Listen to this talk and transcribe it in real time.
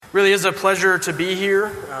Really is a pleasure to be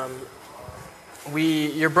here.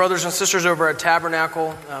 Your brothers and sisters over at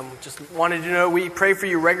Tabernacle, just wanted you to know we pray for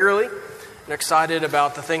you regularly and excited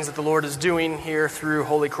about the things that the Lord is doing here through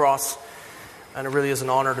Holy Cross. And it really is an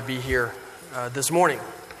honor to be here this morning.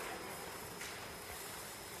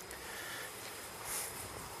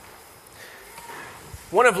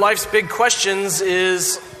 One of life's big questions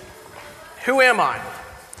is, who am I?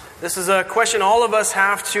 This is a question all of us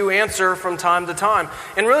have to answer from time to time.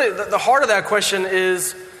 And really, the heart of that question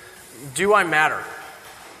is, do I matter?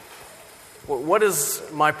 What is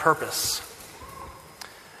my purpose?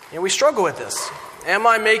 We struggle with this. Am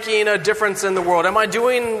I making a difference in the world? Am I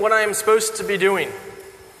doing what I am supposed to be doing?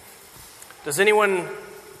 Does anyone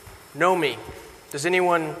know me? Does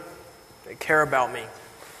anyone care about me?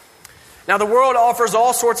 Now, the world offers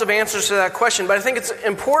all sorts of answers to that question, but I think it's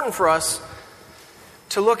important for us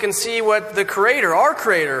to look and see what the Creator, our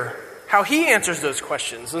Creator, how He answers those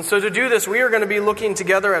questions. And so to do this, we are going to be looking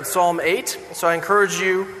together at Psalm 8. So I encourage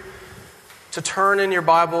you to turn in your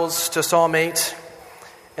Bibles to Psalm 8.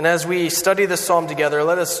 And as we study this psalm together,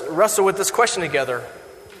 let us wrestle with this question together.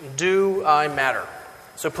 Do I matter?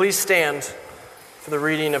 So please stand for the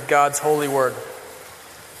reading of God's holy word.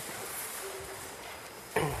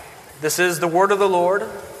 This is the word of the Lord,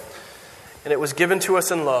 and it was given to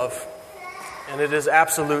us in love. And it is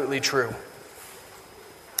absolutely true.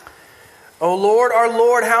 O Lord, our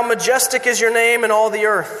Lord, how majestic is your name in all the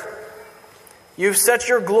earth. You've set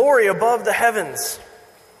your glory above the heavens.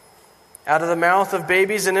 Out of the mouth of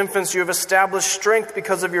babies and infants you have established strength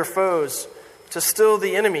because of your foes, to still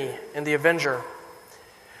the enemy and the avenger.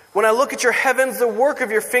 When I look at your heavens, the work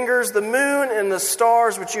of your fingers, the moon and the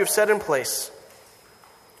stars which you have set in place.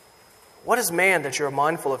 What is man that you are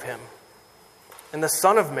mindful of him? And the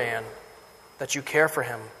Son of Man that you care for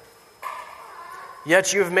him.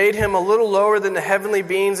 Yet you have made him a little lower than the heavenly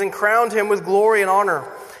beings and crowned him with glory and honor.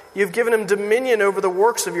 You have given him dominion over the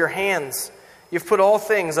works of your hands. You've put all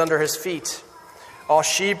things under his feet, all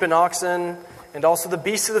sheep and oxen, and also the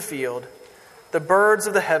beasts of the field, the birds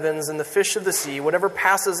of the heavens and the fish of the sea, whatever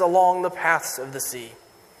passes along the paths of the sea.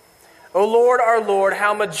 O Lord, our Lord,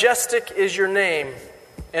 how majestic is your name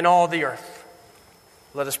in all the earth.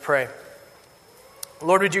 Let us pray.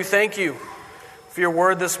 Lord, we do thank you for your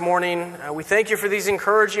word this morning. We thank you for these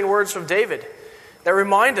encouraging words from David that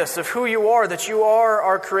remind us of who you are, that you are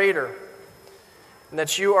our Creator, and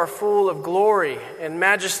that you are full of glory and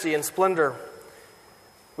majesty and splendor.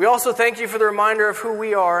 We also thank you for the reminder of who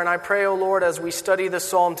we are, and I pray, O Lord, as we study this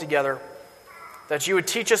psalm together, that you would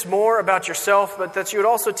teach us more about yourself, but that you would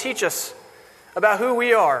also teach us about who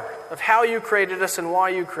we are, of how you created us and why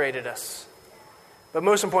you created us. But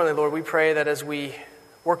most importantly, Lord, we pray that as we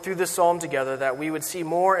work through this psalm together, that we would see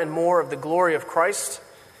more and more of the glory of Christ,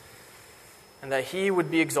 and that he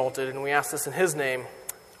would be exalted. And we ask this in his name.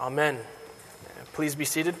 Amen. Please be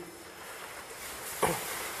seated.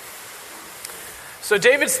 So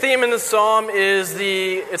David's theme in this psalm is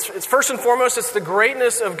it's first and foremost, it's the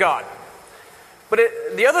greatness of God. But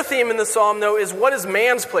the other theme in the psalm, though, is what is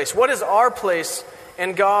man's place? What is our place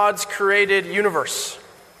in God's created universe?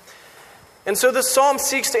 And so this psalm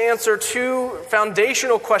seeks to answer two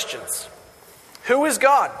foundational questions. Who is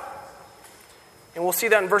God? And we'll see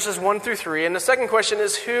that in verses 1 through 3. And the second question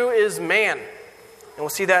is, who is man? And we'll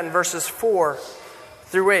see that in verses 4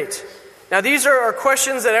 through 8. Now these are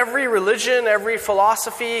questions that every religion, every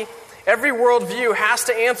philosophy, every worldview has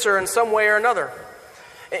to answer in some way or another.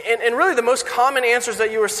 And really the most common answers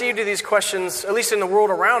that you receive to these questions, at least in the world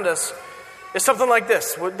around us, is something like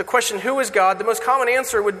this. The question, who is God? The most common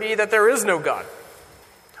answer would be that there is no God.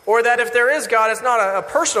 Or that if there is God, it's not a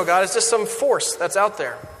personal God, it's just some force that's out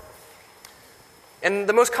there. And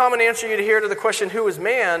the most common answer you'd hear to the question, who is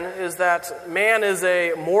man, is that man is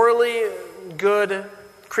a morally good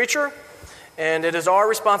creature, and it is our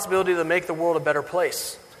responsibility to make the world a better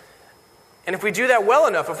place. And if we do that well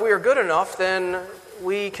enough, if we are good enough, then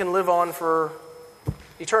we can live on for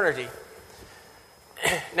eternity.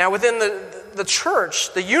 Now, within the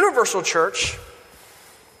church, the universal church,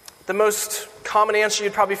 the most common answer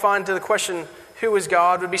you'd probably find to the question, who is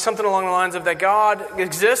God, would be something along the lines of that God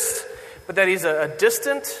exists, but that he's a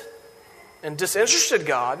distant and disinterested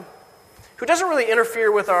God who doesn't really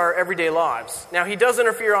interfere with our everyday lives. Now, he does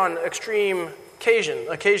interfere on extreme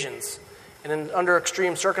occasions and under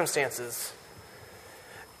extreme circumstances.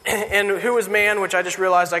 And who is man, which I just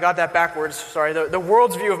realized I got that backwards. Sorry. The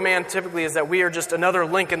world's view of man typically is that we are just another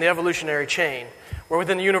link in the evolutionary chain, where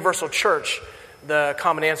within the universal church, the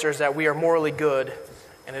common answer is that we are morally good,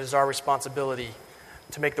 and it is our responsibility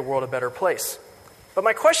to make the world a better place. But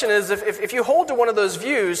my question is, if you hold to one of those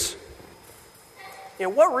views,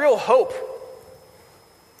 what real hope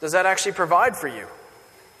does that actually provide for you?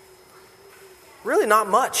 Really not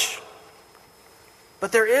much.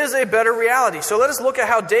 But there is a better reality. So let us look at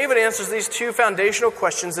how David answers these two foundational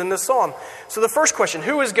questions in this psalm. So the first question,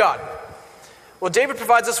 who is God? Well, David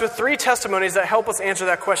provides us with three testimonies that help us answer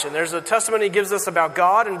that question. There's a testimony he gives us about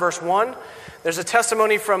God in verse 1. There's a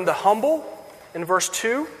testimony from the humble in verse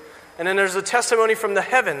 2. And then there's a testimony from the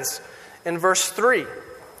heavens in verse 3.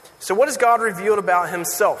 So what has God revealed about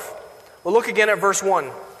himself? Well, look again at verse 1,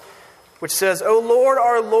 which says, O Lord,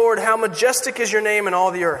 our Lord, how majestic is your name in all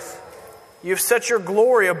the earth. You have set your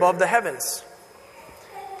glory above the heavens.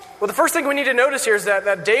 Well, the first thing we need to notice here is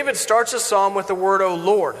that David starts his psalm with the word, O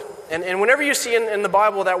Lord. And whenever you see in the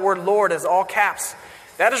Bible that word Lord as all caps,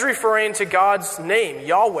 that is referring to God's name,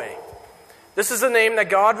 Yahweh. This is the name that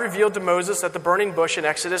God revealed to Moses at the burning bush in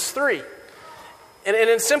Exodus 3. And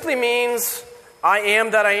it simply means, I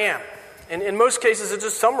am that I am. And in most cases, it's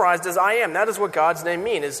just summarized as I am. That is what God's name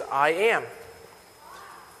means, is I am.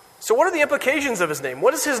 So what are the implications of his name?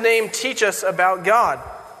 What does his name teach us about God?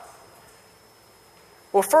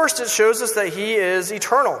 Well, first, it shows us that he is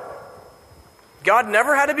eternal. God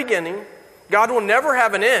never had a beginning. God will never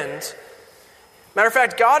have an end. Matter of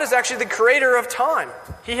fact, God is actually the creator of time.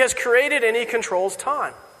 He has created and he controls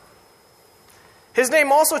time. His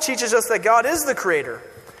name also teaches us that God is the creator,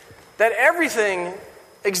 that everything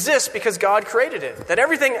exists because God created it, that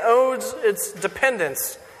everything owes its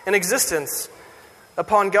dependence and existence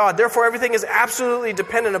upon God. Therefore, everything is absolutely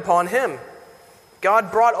dependent upon him.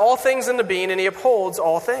 God brought all things into being and he upholds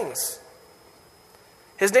all things.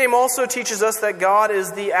 His name also teaches us that God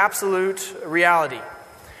is the absolute reality,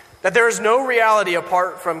 that there is no reality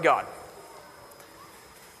apart from God.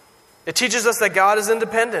 It teaches us that God is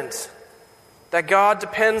independent, that God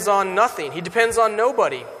depends on nothing. He depends on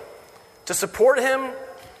nobody to support him,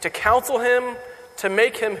 to counsel him, to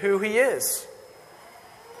make him who he is.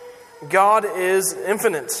 God is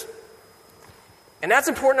infinite. And that's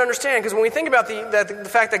important to understand, because when we think about the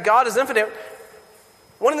fact that God is infinite,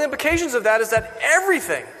 one of the implications of that is that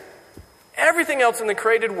everything else in the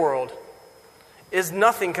created world is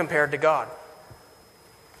nothing compared to God.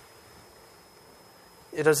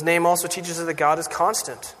 His name also teaches us that God is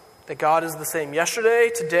constant, that God is the same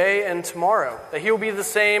yesterday, today, and tomorrow, that he will be the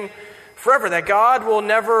same forever, that God will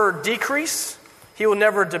never decrease, he will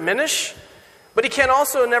never diminish, but he can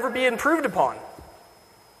also never be improved upon.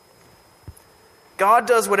 God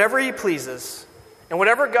does whatever he pleases, and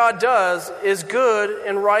whatever God does is good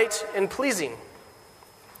and right and pleasing.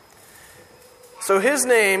 So his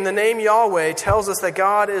name, the name Yahweh, tells us that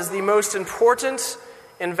God is the most important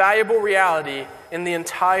and valuable reality in the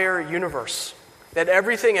entire universe, that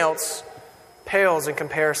everything else pales in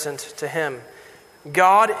comparison to him.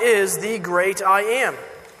 God is the great I am.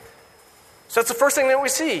 So that's the first thing that we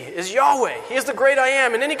see, is Yahweh. He is the great I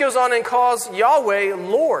am. And then he goes on and calls Yahweh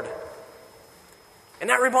Lord. And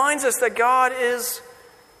that reminds us that God is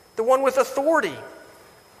the one with authority,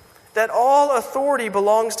 that all authority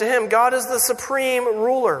belongs to him. God is the supreme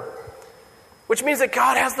ruler, which means that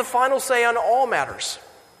God has the final say on all matters.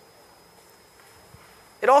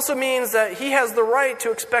 It also means that he has the right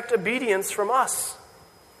to expect obedience from us,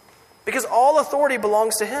 because all authority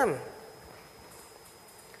belongs to him.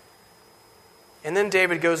 And then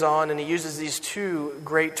David goes on and he uses these two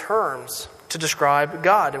great terms to describe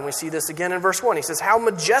God. And we see this again in verse 1. He says, how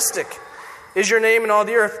majestic is your name in all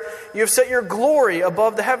the earth. You have set your glory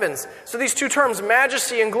above the heavens. So these two terms,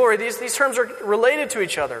 majesty and glory, these terms are related to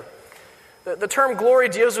each other. The term glory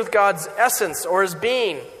deals with God's essence or his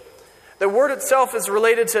being. The word itself is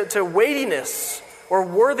related to weightiness or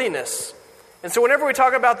worthiness. And so whenever we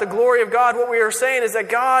talk about the glory of God, what we are saying is that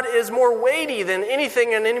God is more weighty than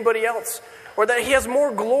anything and anybody else, or that he has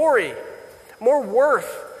more glory, more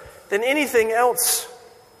worth than anything else.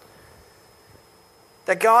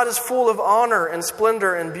 That God is full of honor and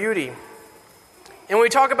splendor and beauty. And when we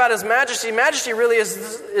talk about his majesty, majesty really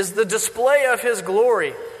is the display of his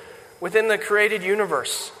glory within the created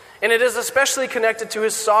universe. And it is especially connected to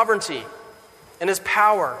his sovereignty and his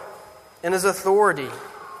power and his authority.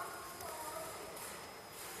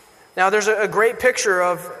 Now there's a great picture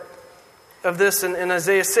of this in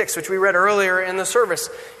Isaiah 6, which we read earlier in the service.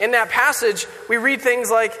 In that passage, we read things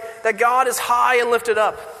like that God is high and lifted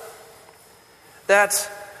up, that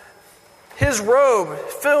his robe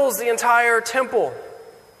fills the entire temple,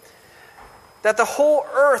 that the whole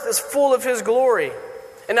earth is full of his glory,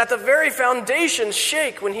 and that the very foundations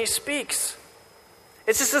shake when he speaks.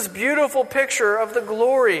 It's just this beautiful picture of the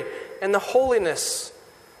glory and the holiness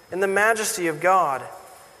and the majesty of God.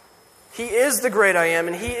 He is the great I am,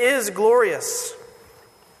 and he is glorious.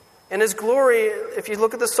 And his glory, if you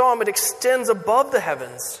look at the psalm, it extends above the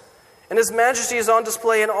heavens. And his majesty is on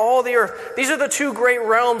display in all the earth. These are the two great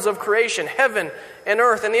realms of creation, heaven and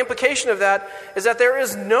earth. And the implication of that is that there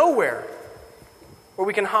is nowhere where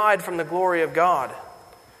we can hide from the glory of God.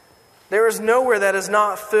 There is nowhere that is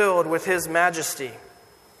not filled with his majesty.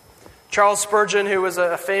 Charles Spurgeon, who was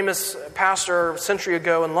a famous pastor a century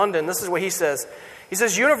ago in London, this is what he says. He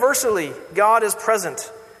says, universally, God is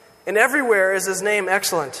present, and everywhere is his name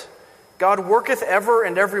excellent. God worketh ever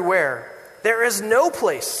and everywhere. There is no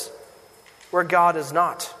place where God is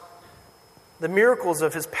not. The miracles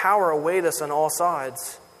of his power await us on all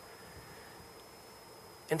sides.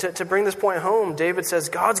 And to bring this point home, David says,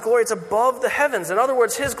 God's glory is above the heavens. In other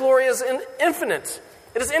words, his glory is infinite.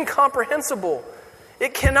 It is incomprehensible.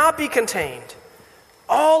 It cannot be contained.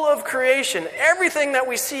 All of creation, everything that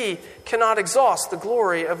we see, cannot exhaust the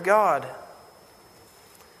glory of God.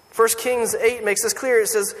 1 Kings 8 makes this clear. It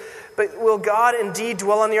says, but will God indeed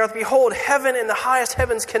dwell on the earth? Behold, heaven and the highest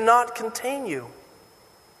heavens cannot contain you.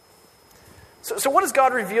 So what has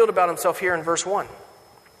God revealed about himself here in verse 1?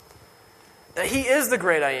 That he is the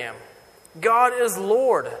great I am. God is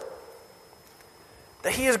Lord.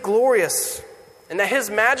 That he is glorious. And that his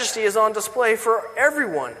majesty is on display for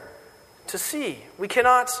everyone to see. We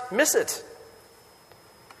cannot miss it.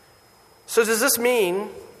 So does this mean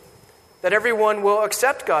that everyone will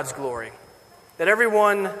accept God's glory? That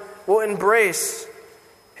everyone will embrace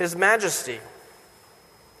his majesty?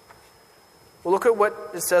 Well, look at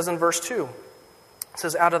what it says in verse 2. It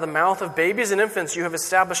says, out of the mouth of babies and infants you have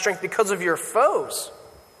established strength because of your foes,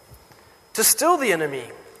 to still the enemy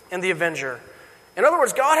and the avenger. In other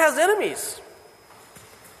words, God has enemies.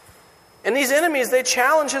 And these enemies, they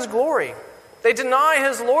challenge his glory. They deny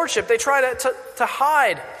his lordship. They try to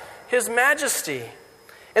hide his majesty.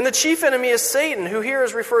 And the chief enemy is Satan, who here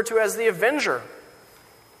is referred to as the avenger.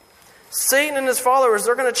 Satan and his followers,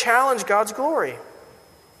 they're going to challenge God's glory.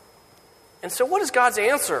 And so what is God's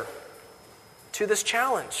answer to this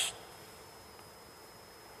challenge?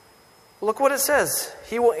 Look what it says.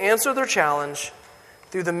 He will answer their challenge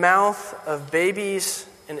through the mouth of babies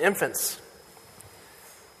and infants.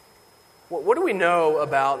 What do we know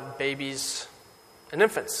about babies and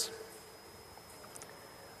infants?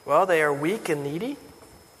 Well, they are weak and needy.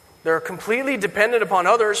 They're completely dependent upon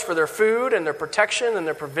others for their food and their protection and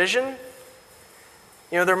their provision.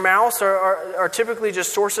 You know, their mouths are typically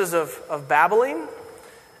just sources of babbling,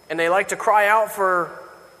 and they like to cry out for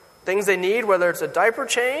things they need, whether it's a diaper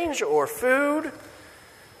change or food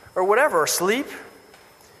or whatever, or sleep.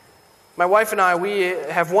 My wife and I, we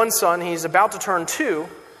have one son. He's about to turn 2.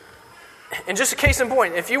 And just a case in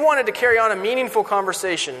point, if you wanted to carry on a meaningful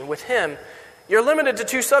conversation with him, you're limited to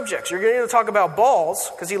 2 subjects. You're going to either talk about balls,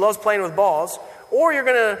 because he loves playing with balls, or you're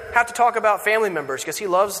going to have to talk about family members, because he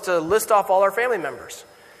loves to list off all our family members.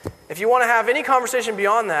 If you want to have any conversation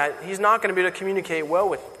beyond that, he's not going to be able to communicate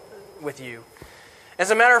well with you.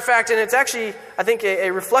 As a matter of fact, and it's actually, I think,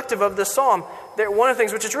 a reflective of this psalm, one of the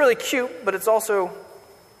things which is really cute, but it's also,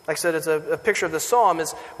 like I said, it's a picture of the psalm,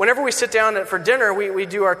 is whenever we sit down for dinner, we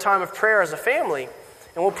do our time of prayer as a family,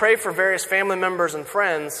 and we'll pray for various family members and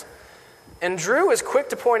friends. And Drew is quick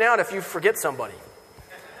to point out if you forget somebody.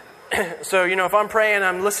 So, if I'm praying,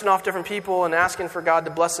 I'm listing off different people and asking for God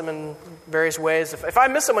to bless them in various ways. If I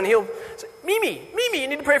miss someone, he'll say, Mimi, you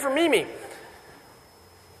need to pray for Mimi.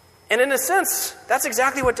 And in a sense, that's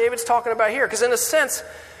exactly what David's talking about here. Because in a sense,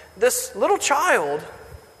 this little child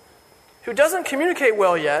who doesn't communicate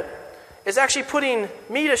well yet is actually putting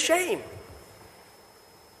me to shame.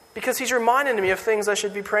 Because he's reminding me of things I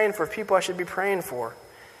should be praying for, people I should be praying for.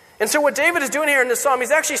 And so what David is doing here in this psalm,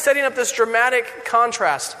 he's actually setting up this dramatic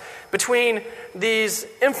contrast between these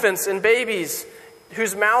infants and babies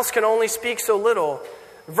whose mouths can only speak so little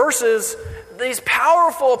versus these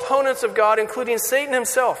powerful opponents of God, including Satan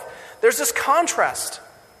himself. There's this contrast.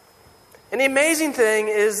 And the amazing thing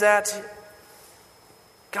is that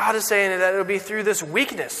God is saying that it'll be through this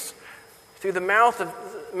weakness, through the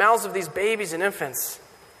mouths of these babies and infants,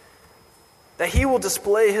 that he will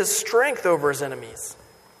display his strength over his enemies.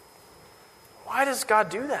 Why does God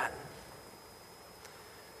do that?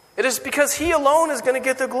 It is because he alone is going to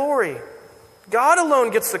get the glory. God alone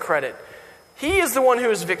gets the credit. He is the one who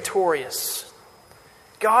is victorious.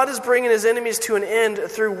 God is bringing his enemies to an end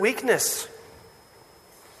through weakness.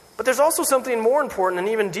 But there's also something more important and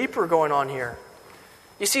even deeper going on here.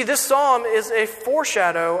 You see, this psalm is a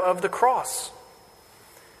foreshadow of the cross.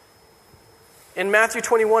 In Matthew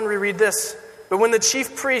 21, we read this. But when the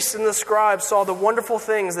chief priests and the scribes saw the wonderful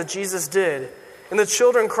things that Jesus did, and the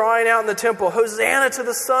children crying out in the temple, Hosanna to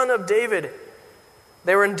the Son of David,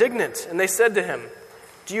 they were indignant, and they said to him,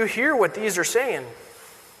 Do you hear what these are saying?"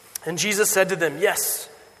 And Jesus said to them, "Yes.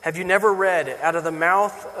 Have you never read, out of the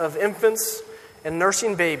mouth of infants and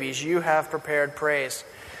nursing babies you have prepared praise?"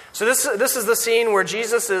 So this is the scene where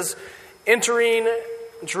Jesus is entering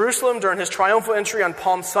Jerusalem during his triumphal entry on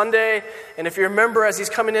Palm Sunday. And if you remember, as he's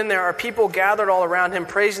coming in, there are people gathered all around him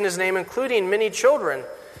praising his name, including many children.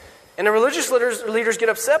 And the religious leaders get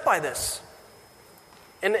upset by this.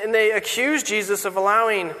 And they accuse Jesus of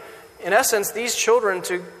allowing, in essence, these children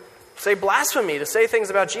to say blasphemy, to say things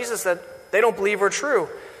about Jesus that they don't believe are true.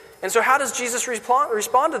 And so how does Jesus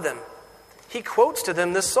respond to them? He quotes to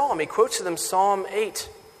them this psalm. He quotes to them Psalm 8.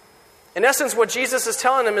 In essence, what Jesus is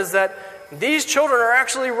telling them is that these children are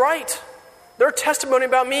actually right. Their testimony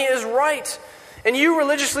about me is right. And you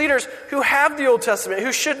religious leaders who have the Old Testament,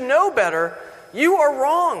 who should know better, you are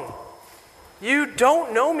wrong. You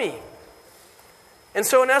don't know me. And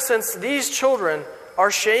so in essence, these children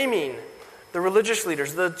are shaming the religious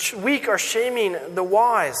leaders. The weak are shaming the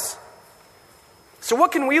wise. So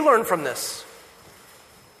what can we learn from this?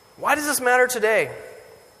 Why does this matter today?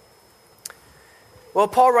 Well,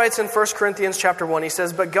 Paul writes in 1 Corinthians chapter 1, he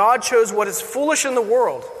says, "But God chose what is foolish in the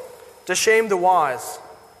world to shame the wise.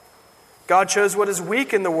 God chose what is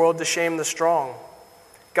weak in the world to shame the strong.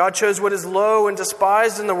 God chose what is low and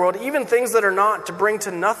despised in the world, even things that are not, to bring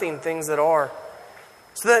to nothing things that are,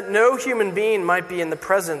 so that no human being might be in the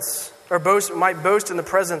presence, or might boast in the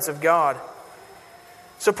presence of God."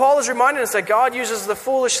 So Paul is reminding us that God uses the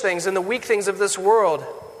foolish things and the weak things of this world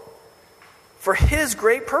for his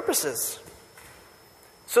great purposes.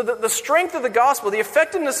 So the strength of the gospel, the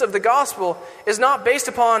effectiveness of the gospel, is not based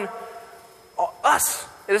upon us.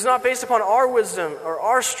 It is not based upon our wisdom or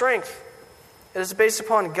our strength. It is based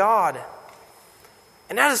upon God.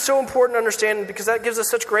 And that is so important to understand because that gives us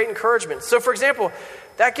such great encouragement. So for example,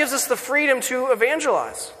 that gives us the freedom to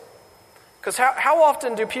evangelize. Because how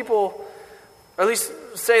often do people, or at least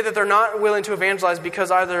say that they're not willing to evangelize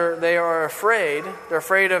because either they are afraid, they're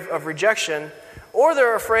afraid of rejection, or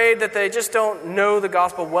they're afraid that they just don't know the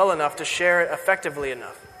gospel well enough to share it effectively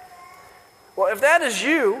enough. Well, if that is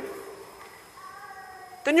you,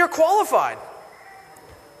 then you're qualified.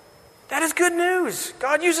 That is good news.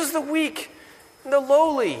 God uses the weak and the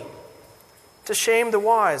lowly to shame the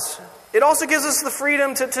wise. It also gives us the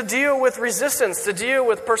freedom to deal with resistance, to deal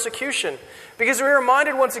with persecution. Because we're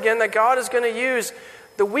reminded once again that God is going to use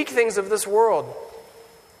the weak things of this world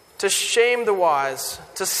to shame the wise,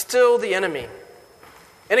 to still the enemy.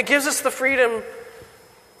 And it gives us the freedom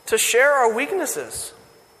to share our weaknesses,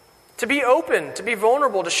 to be open, to be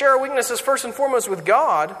vulnerable, to share our weaknesses first and foremost with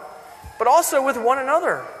God, but also with one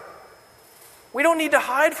another. We don't need to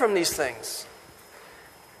hide from these things.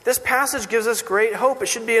 This passage gives us great hope. It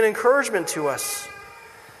should be an encouragement to us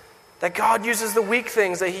that God uses the weak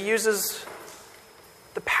things, that he uses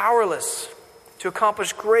the powerless to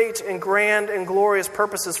accomplish great and grand and glorious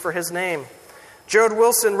purposes for his name. Gerald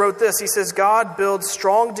Wilson wrote this. He says, "God builds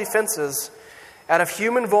strong defenses out of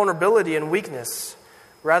human vulnerability and weakness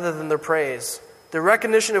rather than their praise. The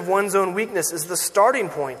recognition of one's own weakness is the starting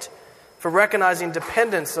point for recognizing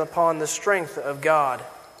dependence upon the strength of God."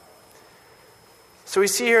 So we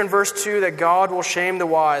see here in verse 2 that God will shame the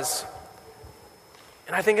wise.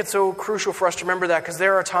 And I think it's so crucial for us to remember that because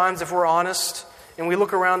there are times, if we're honest, and we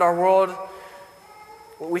look around our world,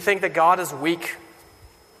 we think that God is weak,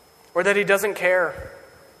 or that he doesn't care,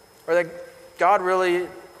 or that God really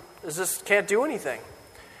just can't do anything.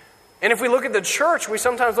 And if we look at the church, we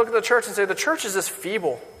sometimes look at the church and say, the church is just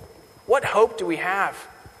feeble. What hope do we have?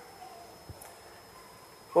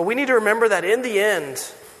 Well, we need to remember that in the end,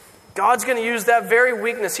 God's going to use that very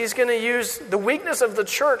weakness. He's going to use the weakness of the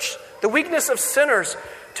church, the weakness of sinners,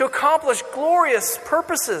 to accomplish glorious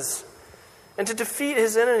purposes and to defeat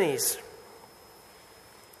his enemies.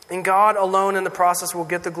 And God alone in the process will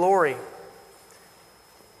get the glory.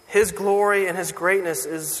 His glory and his greatness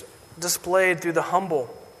is displayed through the humble.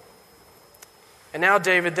 And now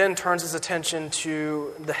David then turns his attention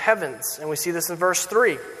to the heavens. And we see this in verse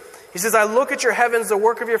 3. He says, "I look at your heavens, the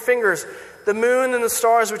work of your fingers, the moon and the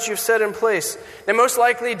stars which you've set in place." Now most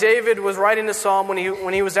likely David was writing the psalm when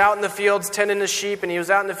he was out in the fields tending his sheep, and he was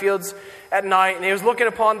out in the fields at night, and he was looking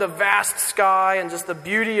upon the vast sky and just the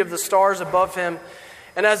beauty of the stars above him.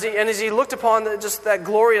 And as he looked upon just that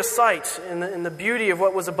glorious sight and the beauty of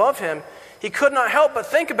what was above him, he could not help but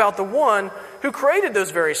think about the one who created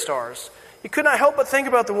those very stars. He could not help but think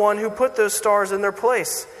about the one who put those stars in their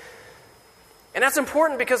place. And that's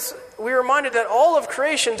important because we're reminded that all of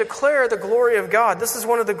creation declare the glory of God. This is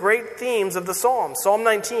one of the great themes of the Psalm. Psalm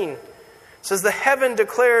 19 says, "The heaven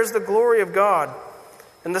declares the glory of God,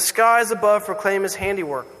 and the skies above proclaim his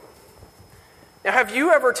handiwork." Now, have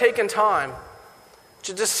you ever taken time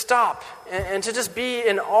to just stop and to just be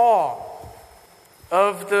in awe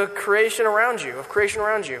of the creation around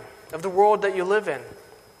you, of the world that you live in?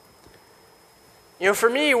 For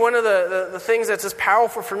me, one of the things that's just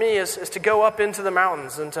powerful for me is to go up into the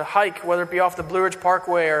mountains and to hike, whether it be off the Blue Ridge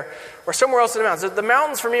Parkway or somewhere else in the mountains. The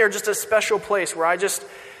mountains for me are just a special place where I just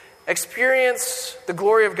experience the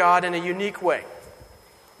glory of God in a unique way.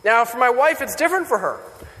 Now, for my wife, it's different for her.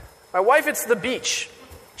 My wife, it's the beach.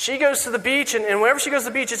 She goes to the beach, and whenever she goes to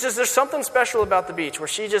the beach, it's just there's something special about the beach where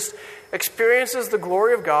she just experiences the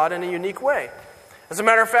glory of God in a unique way. As a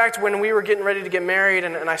matter of fact, when we were getting ready to get married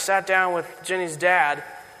and I sat down with Jenny's dad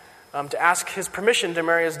to ask his permission to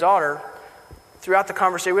marry his daughter, throughout the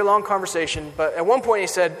conversation, we had a long conversation, but at one point he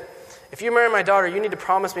said, "If you marry my daughter, you need to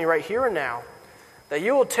promise me right here and now that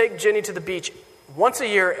you will take Jenny to the beach once a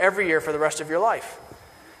year, every year for the rest of your life."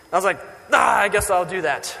 I was like, I guess I'll do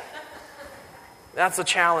that. That's a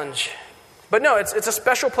challenge. But no, it's a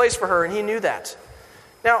special place for her, and he knew that.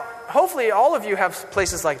 Now, hopefully all of you have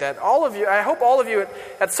places like that. I hope all of you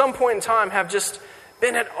at some point in time have just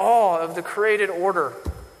been at awe of the created order,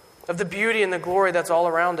 of the beauty and the glory that's all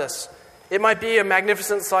around us. It might be a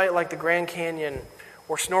magnificent sight like the Grand Canyon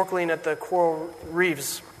or snorkeling at the coral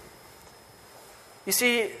reefs. You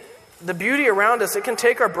see, the beauty around us, it can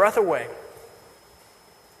take our breath away.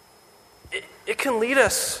 It can lead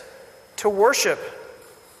us to worship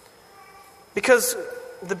because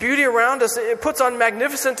the beauty around us, it puts on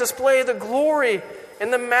magnificent display the glory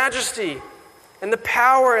and the majesty and the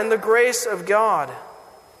power and the grace of God.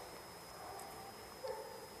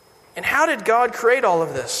 And how did God create all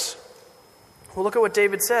of this? Well, look at what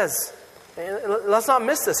David says. And let's not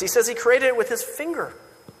miss this. He says he created it with his finger.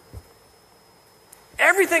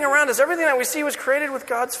 Everything around us, everything that we see was created with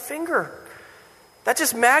God's finger. That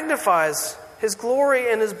just magnifies his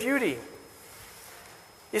glory and his beauty.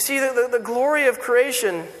 You see, the glory of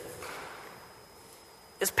creation,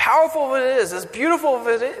 as powerful as it is, as beautiful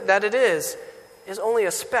that it is only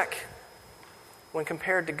a speck when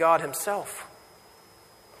compared to God himself,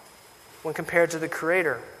 when compared to the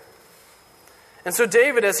Creator. And so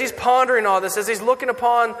David, as he's pondering all this, as he's looking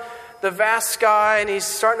upon the vast sky and he's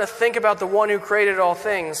starting to think about the one who created all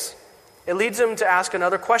things, it leads him to ask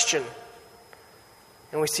another question.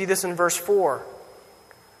 And we see this in verse 4.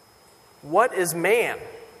 What is man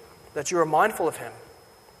that you are mindful of him?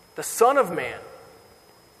 The Son of Man,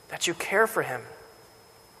 that you care for him?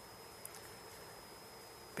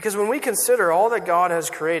 Because when we consider all that God has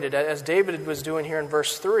created, as David was doing here in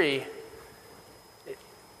verse 3,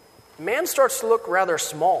 man starts to look rather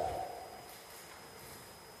small.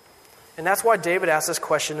 And that's why David asks this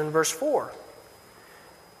question in verse 4.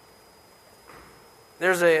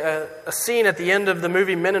 There's a scene at the end of the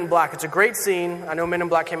movie Men in Black. It's a great scene. I know Men in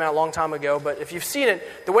Black came out a long time ago, but if you've seen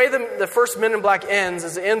it, the way the first Men in Black ends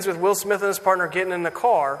is it ends with Will Smith and his partner getting in the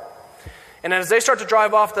car. And as they start to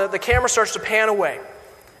drive off, the camera starts to pan away.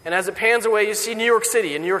 And as it pans away, you see New York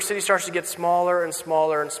City, and New York City starts to get smaller and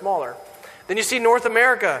smaller and smaller. Then you see North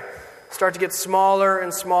America start to get smaller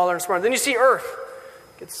and smaller and smaller. Then you see Earth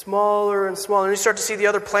get smaller and smaller. And you start to see the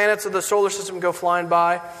other planets of the solar system go flying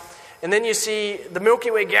by. And then you see the Milky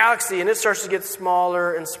Way galaxy, and it starts to get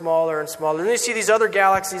smaller and smaller and smaller. And then you see these other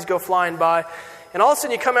galaxies go flying by. And all of a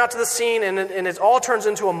sudden you come out to the scene, and it all turns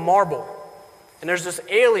into a marble. And there's this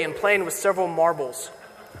alien playing with several marbles.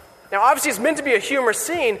 Now, obviously, it's meant to be a humorous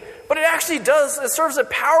scene, but it actually does. It serves it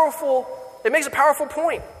makes a powerful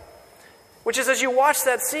point. Which is, as you watch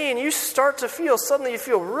that scene, suddenly you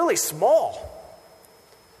feel really small.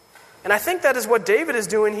 And I think that is what David is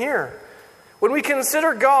doing here. When we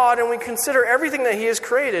consider God and we consider everything that he has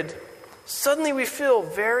created, suddenly we feel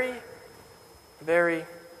very, very,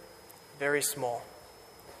 very small.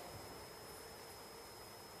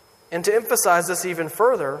 And to emphasize this even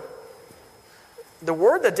further, the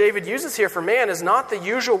word that David uses here for man is not the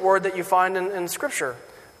usual word that you find in Scripture.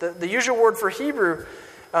 The usual word for Hebrew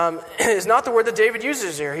is not the word that David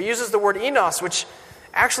uses here. He uses the word enos, which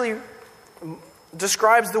actually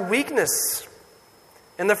describes the weakness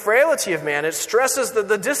and the frailty of man. It stresses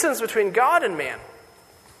the distance between God and man.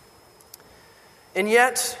 And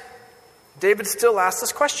yet, David still asks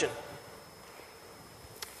this question.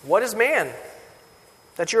 What is man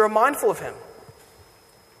that you are mindful of him?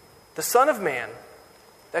 The Son of Man,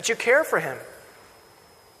 that you care for him?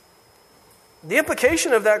 The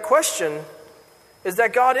implication of that question is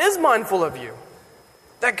that God is mindful of you.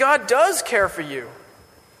 That God does care for you.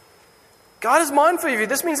 God is mindful of you.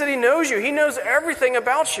 This means that he knows you. He knows everything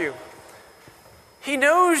about you. He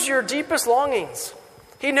knows your deepest longings.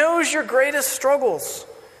 He knows your greatest struggles.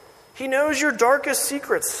 He knows your darkest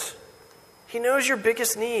secrets. He knows your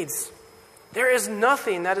biggest needs. There is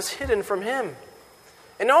nothing that is hidden from him.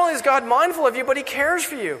 And not only is God mindful of you, but he cares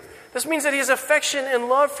for you. This means that he has affection and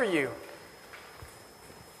love for you.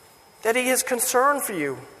 That he is concerned for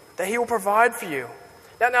you. That he will provide for you.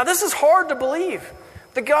 Now this is hard to believe.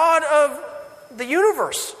 The God of the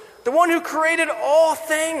universe, the one who created all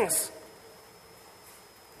things,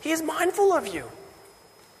 he is mindful of you.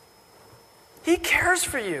 He cares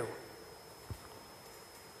for you.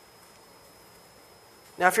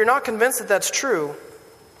 Now, if you're not convinced that that's true,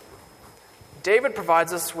 David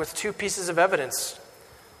provides us with two pieces of evidence.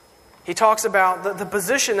 He talks about the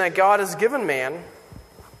position that God has given man,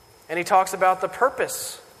 and he talks about the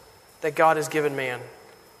purpose that God has given man.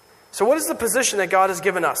 So what is the position that God has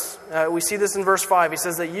given us? We see this in verse 5. He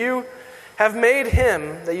says that you have made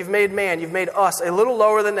him, that you've made man, you've made us a little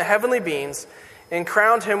lower than the heavenly beings and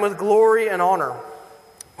crowned him with glory and honor.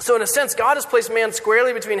 So in a sense, God has placed man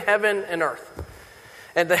squarely between heaven and earth.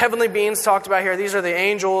 And the heavenly beings talked about here, these are the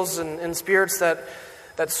angels and spirits that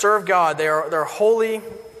serve God. They're holy,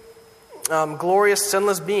 glorious,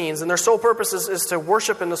 sinless beings, and their sole purpose is to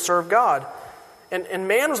worship and to serve God. And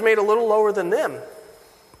man was made a little lower than them.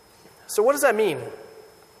 So what does that mean?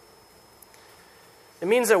 It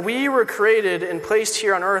means that we were created and placed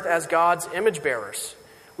here on earth as God's image bearers.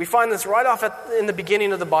 We find this right off in the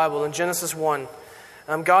beginning of the Bible in Genesis 1.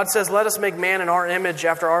 God says, let us make man in our image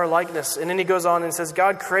after our likeness. And then he goes on and says,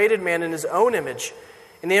 God created man in his own image.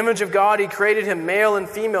 In the image of God, he created him, male and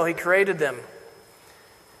female, he created them.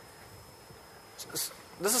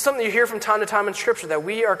 This is something you hear from time to time in Scripture, that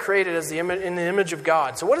we are created as in the image of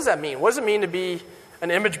God. So what does that mean? What does it mean to be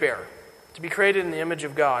an image bearer? To be created in the image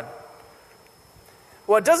of God?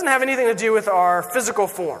 Well, it doesn't have anything to do with our physical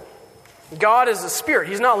form. God is a spirit.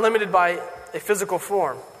 He's not limited by a physical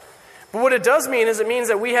form. But what it does mean is it means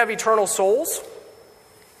that we have eternal souls,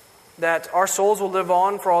 that our souls will live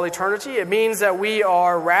on for all eternity. It means that we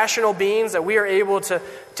are rational beings, that we are able to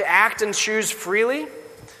act and choose freely.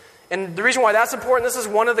 And the reason why that's important, this is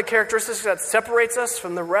one of the characteristics that separates us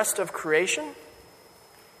from the rest of creation.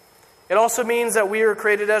 It also means that we are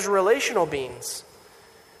created as relational beings,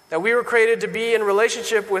 that we were created to be in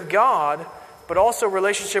relationship with God, but also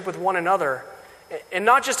relationship with one another. And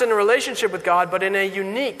not just in a relationship with God, but in a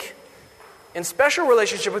unique and special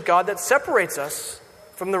relationship with God that separates us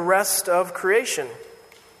from the rest of creation.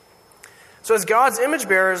 So as God's image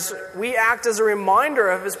bearers, we act as a reminder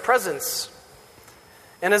of his presence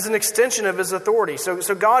and as an extension of his authority.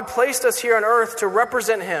 So God placed us here on earth to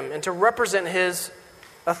represent him and to represent his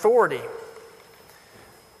authority.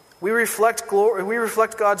 We reflect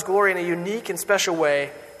God's glory in a unique and special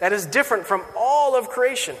way that is different from all of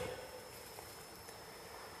creation.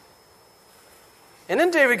 And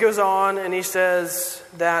then David goes on and he says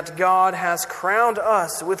that God has crowned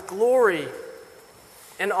us with glory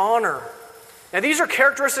and honor. Now these are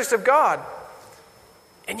characteristics of God.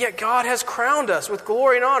 And yet God has crowned us with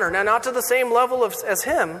glory and honor. Now not to the same level as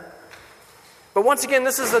him. But once again,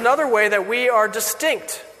 this is another way that we are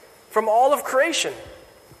distinct from all of creation.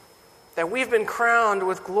 That we've been crowned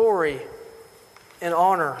with glory and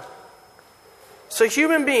honor. So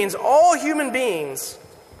human beings, all human beings,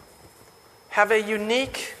 have a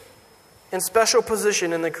unique and special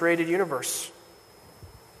position in the created universe.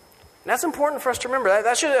 And that's important for us to remember.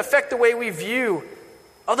 That should affect the way we view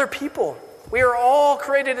other people. We are all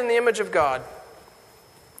created in the image of God.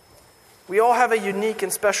 We all have a unique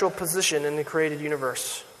and special position in the created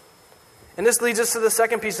universe. And this leads us to the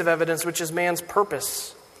second piece of evidence, which is man's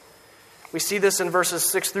purpose. We see this in verses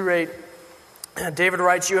 6 through 8. David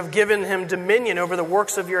writes, you have given him dominion over the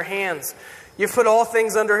works of your hands. You've put all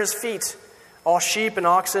things under his feet, all sheep and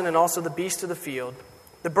oxen and also the beasts of the field,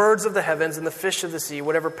 the birds of the heavens and the fish of the sea,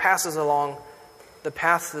 whatever passes along the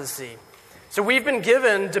paths of the sea. So we've been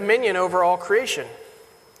given dominion over all creation.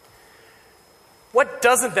 What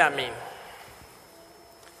doesn't that mean?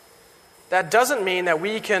 That doesn't mean that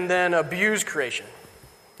we can then abuse creation,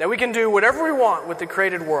 that we can do whatever we want with the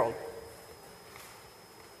created world.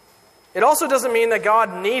 It also doesn't mean that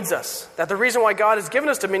God needs us, that the reason why God has given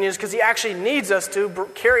us dominion is because he actually needs us to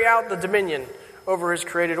carry out the dominion over his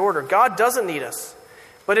created order. God doesn't need us.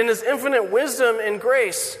 But in his infinite wisdom and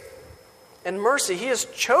grace and mercy, he has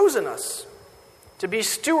chosen us to be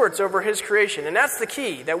stewards over his creation. And that's the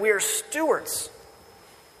key, that we are stewards.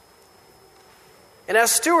 And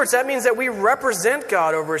as stewards, that means that we represent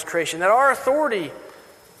God over his creation, that our authority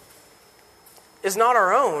is not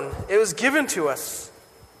our own. It was given to us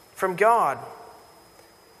from God.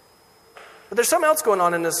 But there's something else going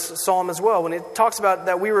on in this psalm as well, when it talks about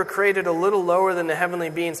that we were created a little lower than the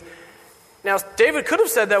heavenly beings. Now, David could have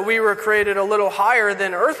said that we were created a little higher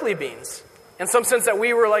than earthly beings. in some sense that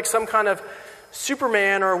we were like some kind of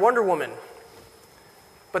Superman or Wonder Woman.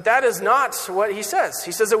 But that is not what he says.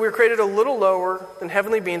 He says that we were created a little lower than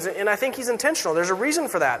heavenly beings, and I think he's intentional. There's a reason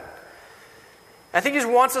for that. I think he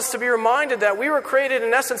wants us to be reminded that we were created,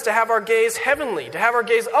 in essence, to have our gaze heavenly, to have our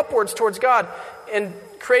gaze upwards towards God, and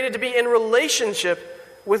created to be in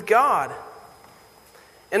relationship with God.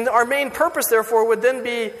 And our main purpose, therefore, would then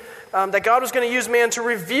be that God was going to use man to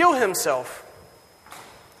reveal himself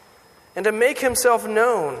and to make himself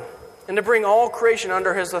known and to bring all creation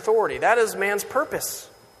under his authority. That is man's purpose.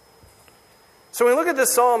 So when we look at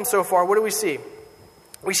this psalm so far, what do we see?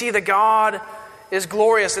 We see that God is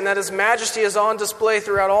glorious and that his majesty is on display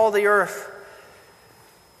throughout all the earth,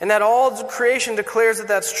 and that all creation declares that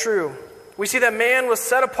that's true. We see that man was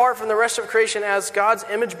set apart from the rest of creation as God's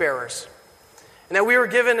image bearers, and that we were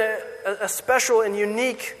given a special and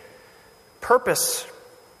unique purpose,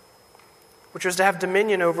 which was to have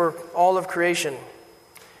dominion over all of creation.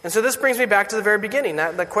 And so this brings me back to the very beginning.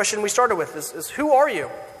 The question we started with is who are you?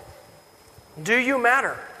 Do you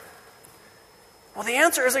matter? Well, the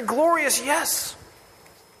answer is a glorious yes.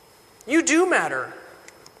 You do matter.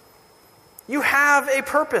 You have a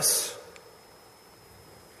purpose.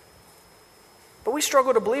 But we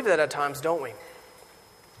struggle to believe that at times, don't we?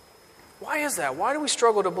 Why is that? Why do we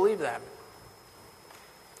struggle to believe that?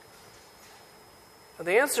 Well,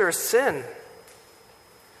 the answer is sin.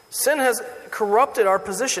 Sin has corrupted our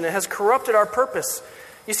position. It has corrupted our purpose.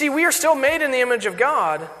 You see, we are still made in the image of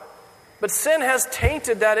God, but sin has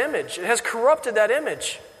tainted that image. It has corrupted that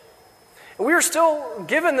image. And we are still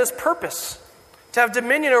given this purpose to have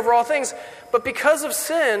dominion over all things. But because of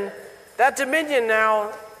sin, that dominion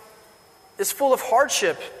now is full of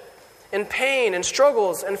hardship and pain and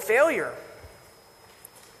struggles and failure.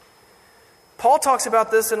 Paul talks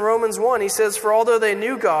about this in Romans 1. He says, "For although they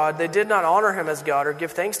knew God, they did not honor him as God or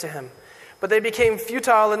give thanks to him. But they became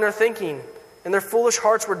futile in their thinking, and their foolish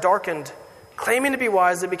hearts were darkened. Claiming to be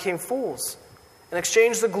wise, they became fools, and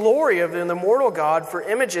exchanged the glory of the immortal God for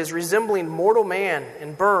images resembling mortal man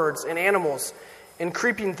and birds and animals and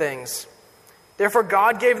creeping things. Therefore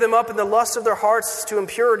God gave them up in the lust of their hearts to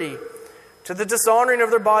impurity, to the dishonoring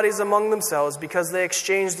of their bodies among themselves, because they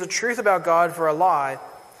exchanged the truth about God for a lie,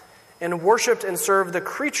 and worshipped and served the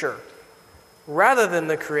creature rather than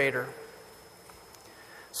the Creator."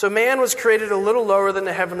 So man was created a little lower than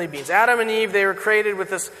the heavenly beings. Adam and Eve, they were created with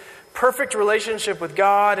this perfect relationship with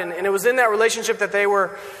God, and it was in that relationship that they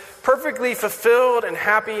were perfectly fulfilled and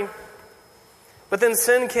happy. But then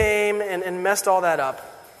sin came and messed all that up.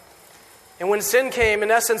 And when sin came, in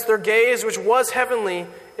essence, their gaze, which was heavenly,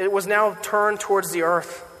 it was now turned towards the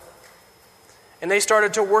earth. And they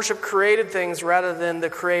started to worship created things rather than the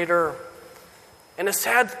Creator. And the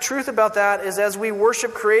sad truth about that is as we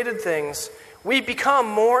worship created things, we become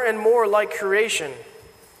more and more like creation,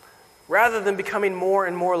 rather than becoming more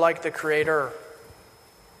and more like the Creator.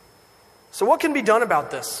 So what can be done about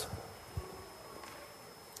this?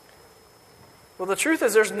 Well, the truth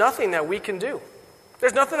is there's nothing that we can do.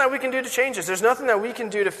 There's nothing that we can do to change this. There's nothing that we can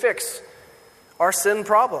do to fix our sin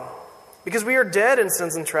problem. Because we are dead in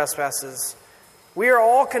sins and trespasses. We are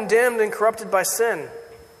all condemned and corrupted by sin.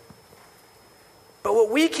 But what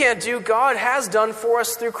we can't do, God has done for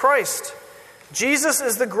us through Christ. Jesus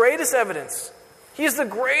is the greatest evidence. He is the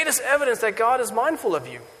greatest evidence that God is mindful of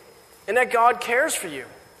you and that God cares for you.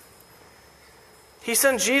 He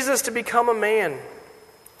sent Jesus to become a man.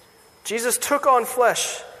 Jesus took on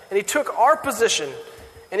flesh, and he took our position,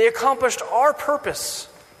 and he accomplished our purpose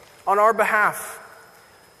on our behalf.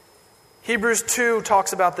 Hebrews 2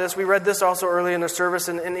 talks about this. We read this also early in the service.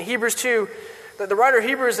 And in Hebrews 2, the writer of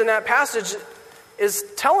Hebrews in that passage is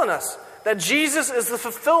telling us that Jesus is the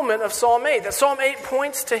fulfillment of Psalm 8, that Psalm 8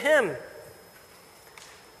 points to him.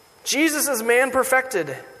 Jesus is man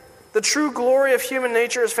perfected. The true glory of human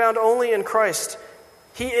nature is found only in Christ.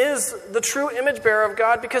 He is the true image bearer of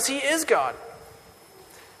God because he is God.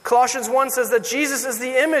 Colossians 1 says that Jesus is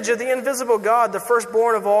the image of the invisible God, the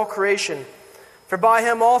firstborn of all creation. For by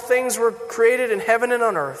him all things were created in heaven and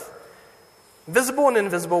on earth, visible and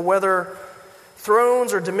invisible, whether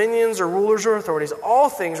thrones or dominions or rulers or authorities. All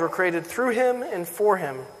things were created through him and for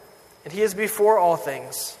him. And he is before all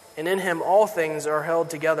things, and in him all things are held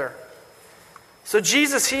together. So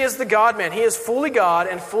Jesus, he is the God-man. He is fully God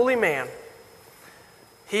and fully man.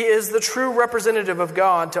 He is the true representative of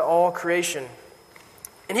God to all creation.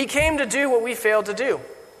 And he came to do what we failed to do.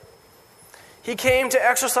 He came to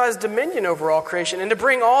exercise dominion over all creation and to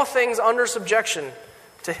bring all things under subjection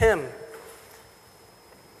to him.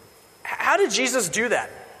 How did Jesus do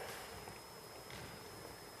that?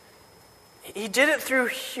 He did it through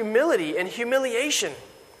humility and humiliation.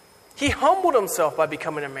 He humbled himself by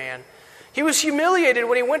becoming a man. He was humiliated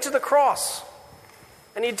when he went to the cross,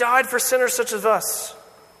 and he died for sinners such as us.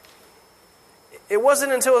 It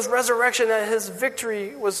wasn't until his resurrection that his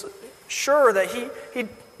victory was sure, that he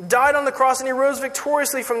died on the cross and he rose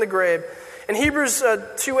victoriously from the grave. And Hebrews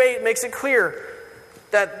 2:8 makes it clear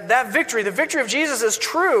that victory, the victory of Jesus, is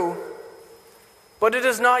true, but it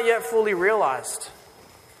is not yet fully realized.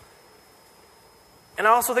 And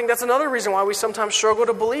I also think that's another reason why we sometimes struggle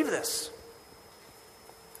to believe this.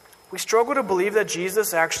 We struggle to believe that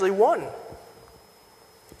Jesus actually won.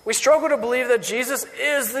 We struggle to believe that Jesus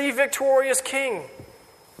is the victorious King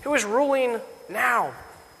who is ruling now.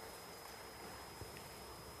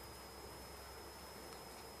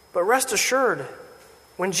 But rest assured,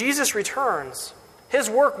 when Jesus returns, his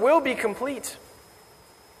work will be complete.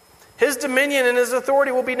 His dominion and his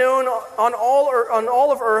authority will be known on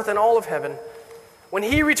all of earth and all of heaven. When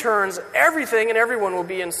he returns, everything and everyone will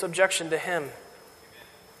be in subjection to him.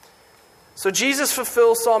 So Jesus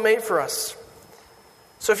fulfills Psalm 8 for us.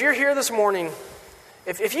 So if you're here this morning,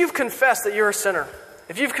 if you've confessed that you're a sinner,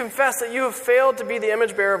 if you've confessed that you have failed to be the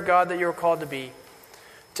image bearer of God that you were called to be,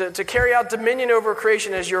 to carry out dominion over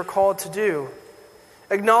creation as you're called to do,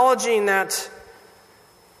 acknowledging that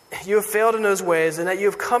you have failed in those ways and that you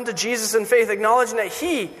have come to Jesus in faith, acknowledging that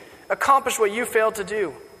he accomplished what you failed to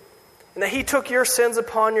do and that he took your sins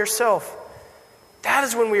upon yourself, that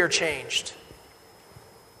is when we are changed.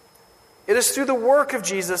 It is through the work of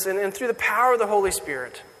Jesus and through the power of the Holy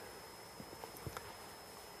Spirit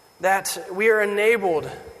that we are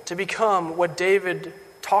enabled to become what David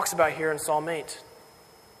talks about here in Psalm 8.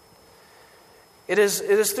 It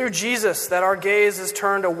is through Jesus that our gaze is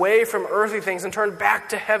turned away from earthly things and turned back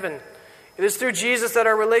to heaven. It is through Jesus that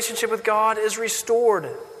our relationship with God is restored.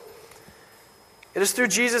 It is through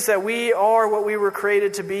Jesus that we are what we were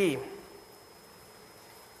created to be.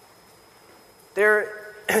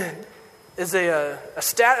 There is a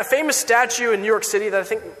famous statue in New York City that I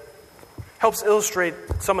think helps illustrate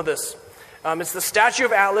some of this. It's the statue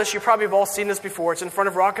of Atlas. You probably have all seen this before. It's in front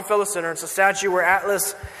of Rockefeller Center. It's a statue where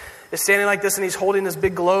Atlas is standing like this and he's holding this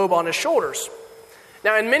big globe on his shoulders.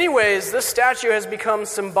 Now, in many ways, this statue has become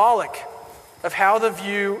symbolic of how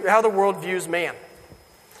the world views man.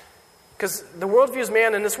 Because the world views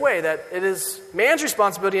man in this way, that it is man's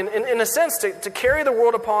responsibility, in a sense, to carry the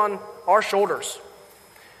world upon our shoulders.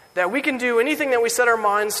 That we can do anything that we set our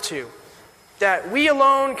minds to. That we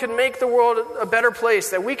alone can make the world a better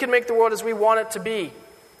place. That we can make the world as we want it to be.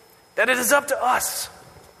 That it is up to us.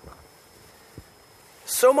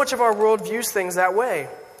 So much of our world views things that way.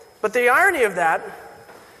 But the irony of that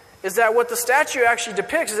is that what the statue actually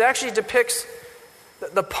depicts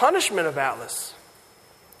the punishment of Atlas.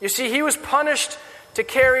 You see, he was punished to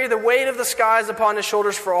carry the weight of the skies upon his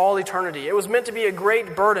shoulders for all eternity. It was meant to be a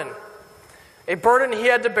great burden. A burden he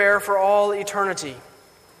had to bear for all eternity.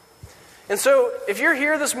 And so, if you're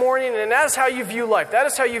here this morning and that is how you view life, that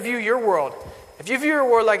is how you view your world, if you view your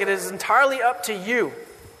world like it is entirely up to you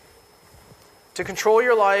to control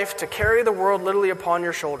your life, to carry the world literally upon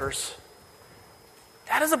your shoulders,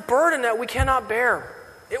 that is a burden that we cannot bear.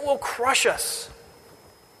 It will crush us.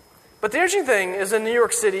 But the interesting thing is in New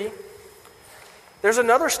York City, there's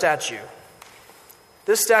another statue.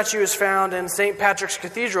 This statue is found in St. Patrick's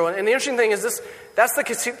Cathedral. And the interesting thing is that's the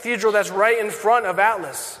cathedral that's right in front of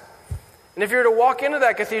Atlas. And if you were to walk into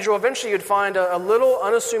that cathedral, eventually you'd find a little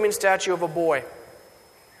unassuming statue of a boy.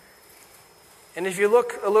 And if you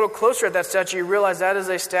look a little closer at that statue, you realize that is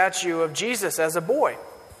a statue of Jesus as a boy.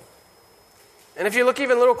 And if you look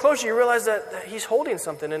even a little closer, you realize that he's holding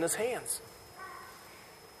something in his hands.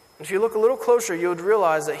 And if you look a little closer, you would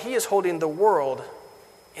realize that he is holding the world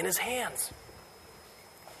in his hands.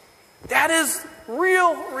 That is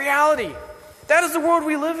real reality. That is the world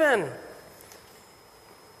we live in.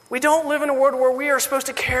 We don't live in a world where we are supposed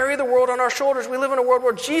to carry the world on our shoulders. We live in a world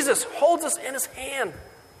where Jesus holds us in his hand.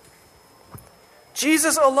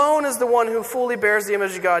 Jesus alone is the one who fully bears the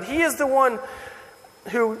image of God. He is the one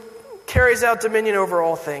who carries out dominion over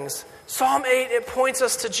all things. Psalm 8, it points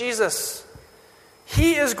us to Jesus.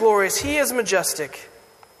 He is glorious. He is majestic.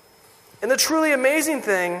 And the truly amazing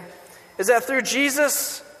thing is that through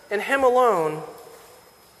Jesus and him alone,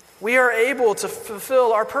 we are able to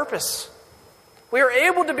fulfill our purpose. We are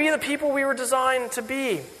able to be the people we were designed to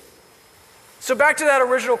be. So back to that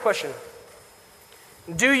original question.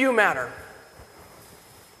 Do you matter?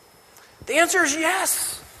 The answer is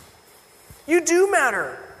yes. You do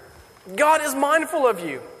matter. God is mindful of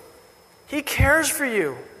you. He cares for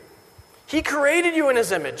you. He created you in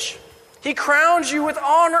his image. He crowns you with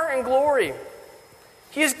honor and glory.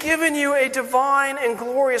 He has given you a divine and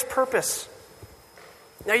glorious purpose.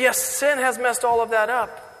 Now, yes, sin has messed all of that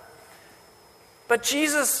up. But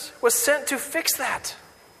Jesus was sent to fix that,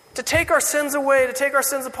 to take our sins away, to take our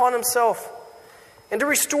sins upon himself, and to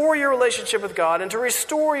restore your relationship with God, and to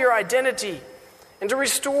restore your identity, and to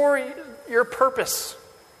restore your purpose.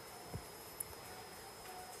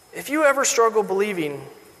 If you ever struggle believing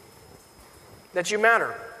that you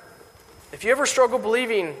matter, if you ever struggle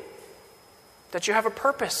believing that you have a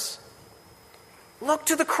purpose, look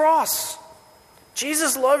to the cross.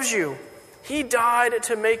 Jesus loves you. He died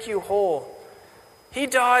to make you whole. He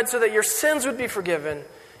died so that your sins would be forgiven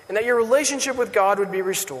and that your relationship with God would be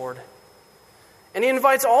restored. And he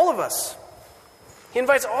invites all of us. He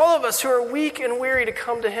invites all of us who are weak and weary to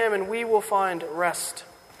come to him, and we will find rest.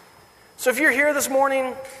 So if you're here this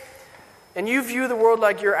morning and you view the world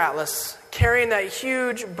like your Atlas, carrying that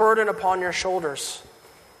huge burden upon your shoulders,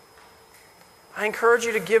 I encourage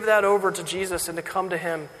you to give that over to Jesus and to come to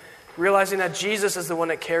him, realizing that Jesus is the one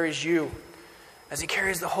that carries you as he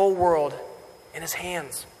carries the whole world in his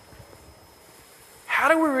hands. How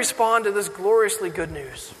do we respond to this gloriously good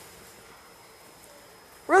news?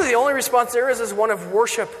 Really, the only response there is one of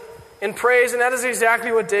worship and praise, and that is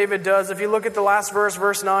exactly what David does. If you look at the last verse,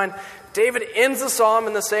 verse 9, David ends the psalm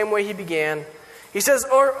in the same way he began. He says,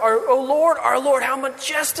 O Lord, our Lord, how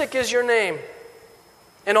majestic is your name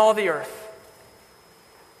in all the earth.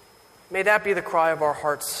 May that be the cry of our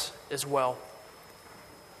hearts as well.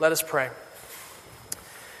 Let us pray.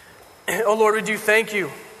 Oh Lord, we do thank you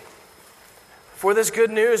for this good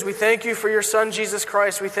news. We thank you for your Son, Jesus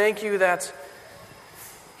Christ. We thank you that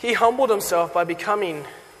he humbled himself by becoming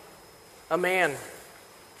a man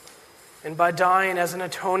and by dying as an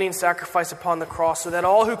atoning sacrifice upon the cross, so that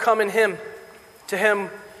all who come to him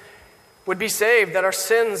would be saved, that our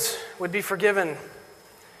sins would be forgiven,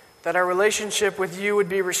 that our relationship with you would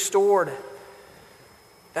be restored,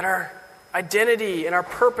 that our identity and our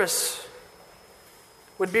purpose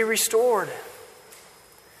would be restored.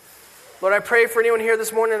 Lord, I pray for anyone here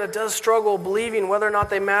this morning that does struggle believing whether or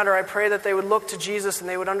not they matter. I pray that they would look to Jesus and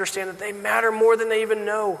they would understand that they matter more than they even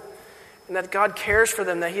know, and that God cares for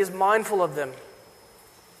them, that he is mindful of them.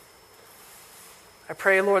 I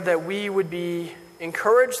pray, Lord, that we would be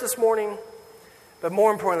encouraged this morning, but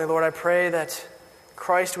more importantly, Lord, I pray that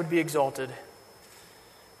Christ would be exalted,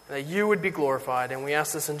 and that you would be glorified, and we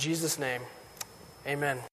ask this in Jesus' name. Amen.